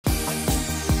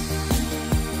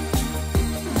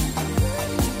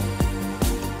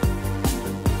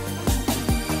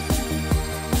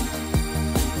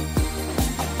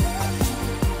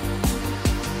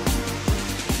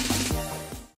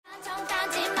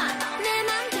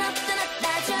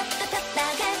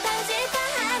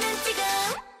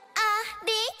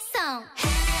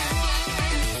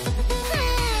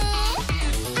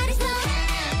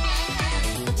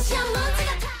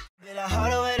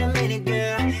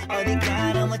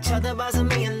쳐다봐서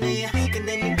미안해.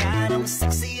 근데 네가 너무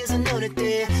섹시해서 눈에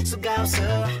띄 수가 없어.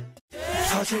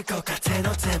 터질 것 같아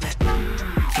너 때문에.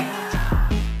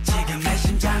 지금 내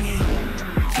심장이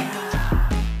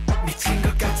미친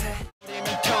것 같아.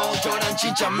 넌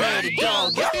진짜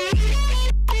매력이야.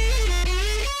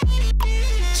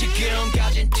 지금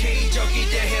가진 티적이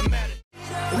대해 매력.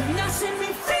 Now set me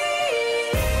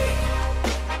free.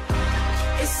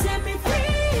 It set me free.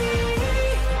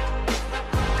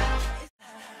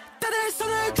 다들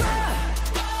손을 줘.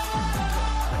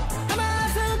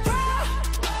 가만히 봐.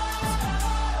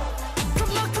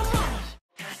 Come on, come on.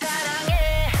 사랑해.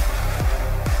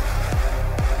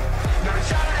 널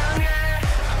사랑해.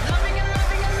 I'm loving you,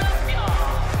 loving you, love you.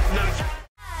 널 사랑해.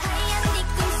 하얀 네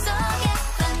꿈속에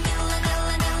vanilla, vanilla,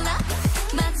 vanilla.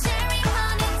 My cherry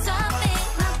honey topping.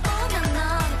 나 보면 넌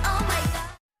oh my god.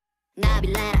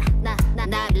 나빌레라,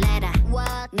 나빌레라.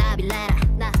 What? 나빌레라,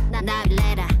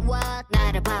 나빌레라. What?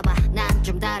 나를 봐봐, 난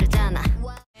좀 다르잖아.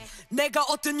 내가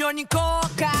어떤 년인 것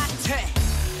같아.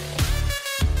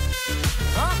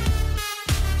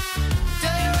 Do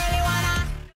you really wanna?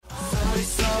 Sorry,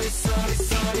 sorry, sorry,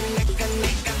 sorry.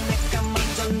 내가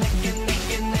먼저 내게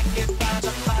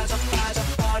빠져 버려.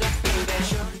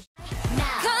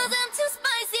 Cause I'm too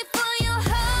spicy for your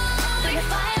heart. Bring the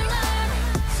fire, love.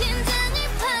 심장이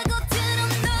파고드는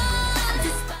너. I'm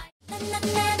too spicy.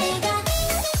 내가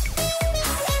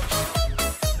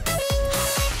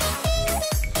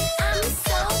I'm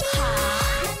so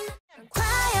hot.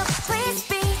 Quiet, please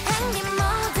be 행님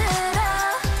모드로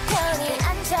편히 안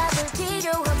잡을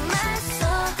필요한 말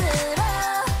속으로.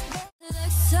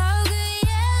 Look so good,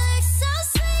 yeah, look so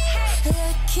sweet.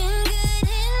 Looking good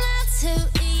enough to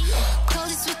eat. Cold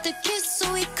is with the kiss, so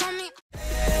we call me.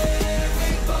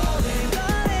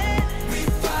 We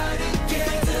fight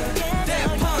together. That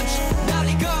punch,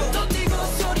 날리고 또 뛰고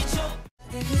소리쳐.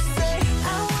 You say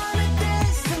I wanna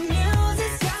dance, the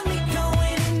music's got me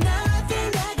going and nothing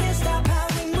that can stop how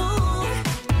we move.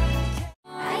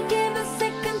 I give a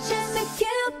second chance to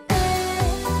Cupid.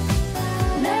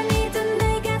 날 믿은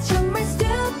내가 정말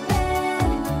stupid.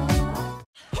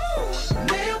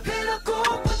 내 옆에 너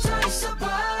꼭 붙어 있어봐.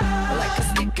 Like a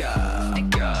sticker.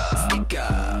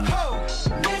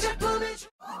 내 작품에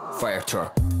Fire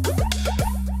truck.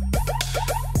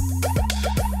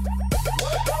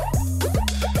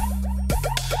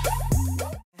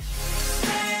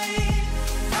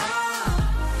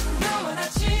 너와 나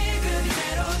지금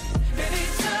이대로 Baby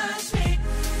touch me.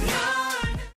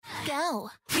 Go.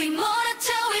 We 몰아쳐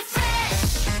we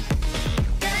fresh.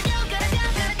 Gotta go.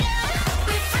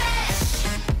 We fresh.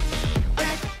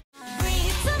 Bring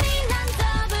it to me 난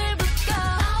더블 붙고.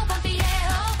 Oh bumpy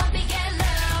yellow.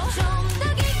 좀 더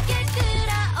깊게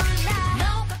끌어올라.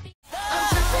 No bumpy. I'm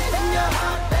trapped in your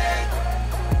heart, babe.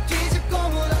 뒤집고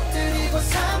무너뜨리고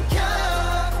삼켜.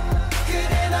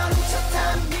 그래 넌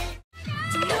훔쳤다니.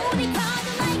 눈이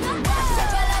거듭나고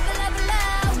샤발라발라발라.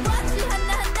 What you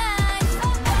하나하나.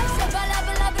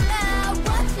 샤발라발라발라.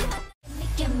 What you 하나.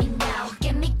 Get me now.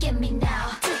 Get me now.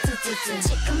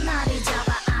 지금 나를 잡아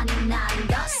아니 난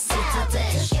너스타들.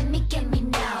 Get me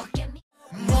now.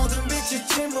 모든 빛이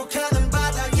침묵하는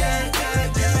바다에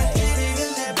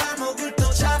이리는 내 발목을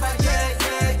또 잡아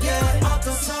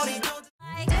어떤 소리도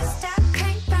This that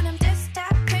crank venom. This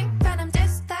that crank venom.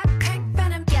 This that crank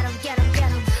venom. Get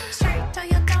 'em. Straight till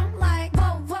you don't like.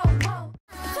 Whoa.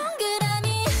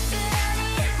 동그라미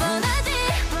원하지.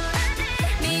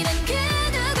 미련 그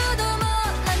누구도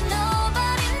몰라.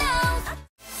 Nobody knows.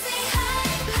 Say hi.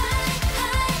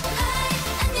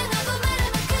 안녕하고 말할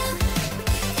만큼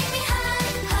이미 hi.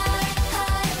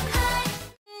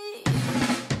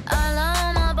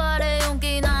 알람 마발의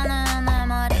용기 나는 내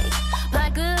말이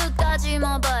발끝까지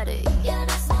마발이. Yeah,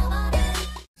 that's my body.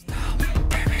 Stop,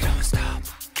 baby don't stop.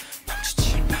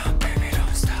 멈추지 마, baby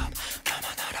don't stop. 나만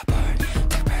알아볼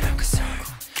특별한 그 소리.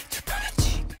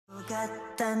 특별한지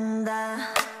같단다.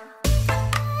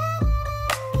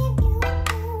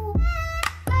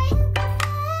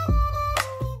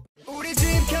 우리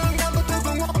집 경남부터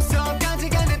공업선까지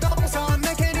가는 동선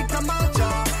내 캐릭터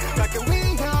먼저 밖에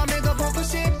위험해도 보고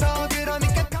싶어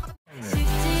그러니까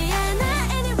쉽지 않아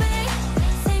anyway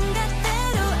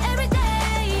생각대로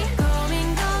everyday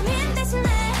고민 대신에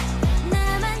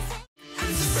나만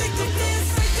I'm so sick of this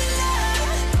fake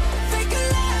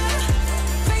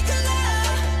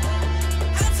love.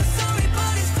 I'm so sorry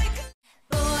but it's fake.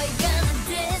 Boy gonna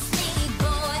diss me,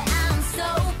 boy I'm so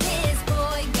pissed.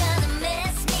 Boy gonna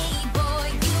miss me, boy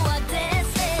you are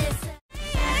dismissed.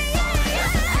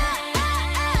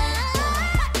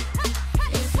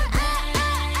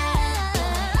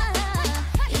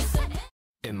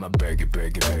 In my baggy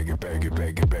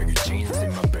jeans,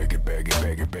 in my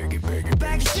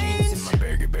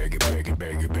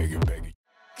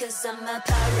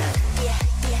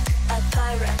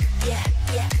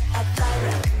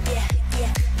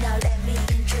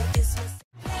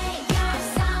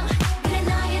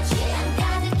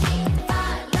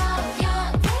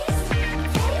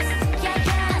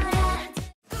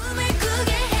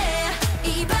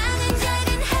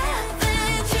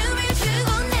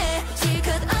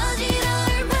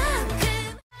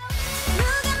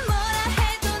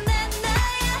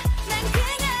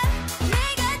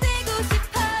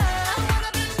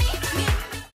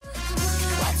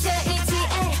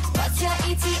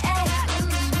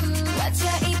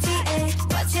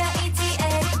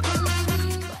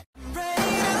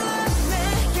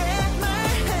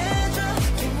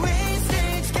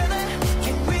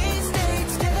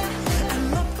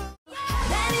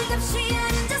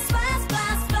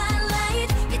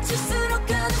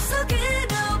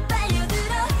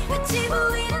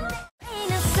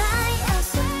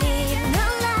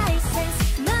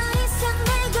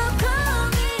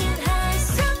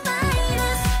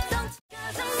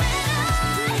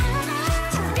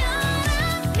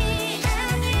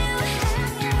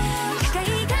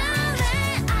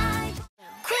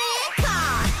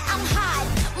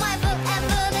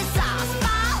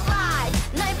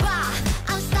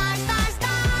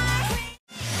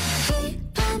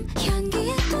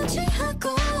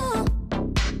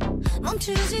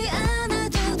멈추지 않아